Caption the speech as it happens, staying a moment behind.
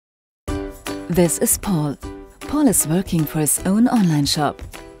This is Paul. Paul is working for his own online shop.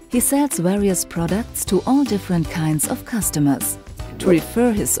 He sells various products to all different kinds of customers. To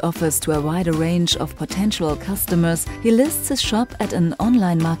refer his offers to a wider range of potential customers, he lists his shop at an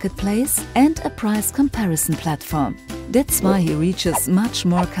online marketplace and a price comparison platform. That's why he reaches much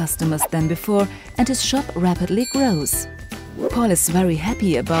more customers than before and his shop rapidly grows. Paul is very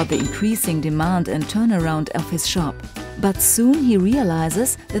happy about the increasing demand and turnaround of his shop. But soon he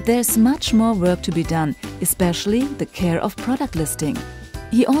realizes that there's much more work to be done, especially the care of product listing.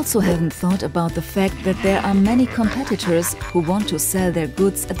 He also hadn't thought about the fact that there are many competitors who want to sell their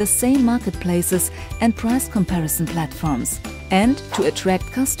goods at the same marketplaces and price comparison platforms. And to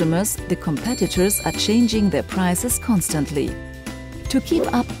attract customers, the competitors are changing their prices constantly. To keep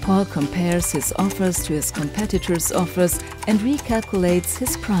up, Paul compares his offers to his competitors' offers and recalculates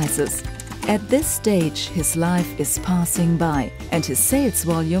his prices. At this stage, his life is passing by and his sales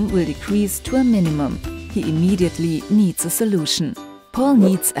volume will decrease to a minimum. He immediately needs a solution. Paul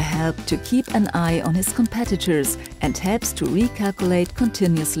needs a help to keep an eye on his competitors and helps to recalculate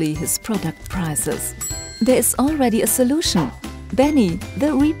continuously his product prices. There is already a solution. Beny, the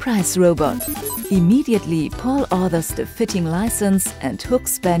reprice robot. Immediately, Paul orders the fitting license and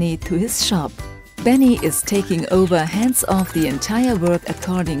hooks Beny to his shop. Beny is taking over hands-off the entire work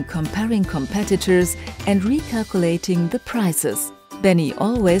according comparing competitors and recalculating the prices. Beny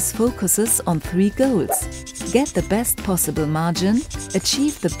always focuses on 3 goals: get the best possible margin,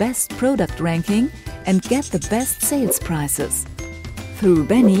 achieve the best product ranking and get the best sales prices. Through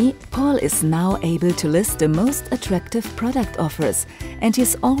Beny, Paul is now able to list the most attractive product offers and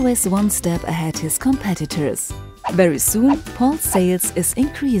he's always one step ahead his competitors. Very soon, Paul's sales is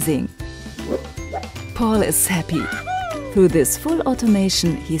increasing. Paul is happy. Through this full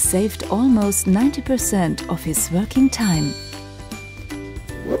automation, he saved almost 90% of his working time.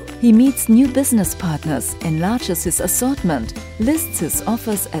 He meets new business partners, enlarges his assortment, lists his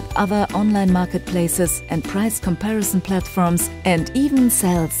offers at other online marketplaces and price comparison platforms, and even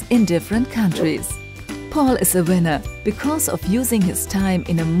sells in different countries. Paul is a winner. Because of using his time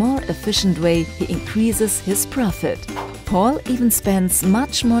in a more efficient way, he increases his profit. Paul even spends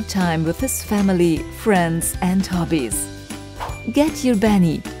much more time with his family, friends and hobbies. Get your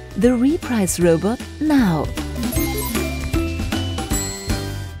Beny, the reprice robot, now!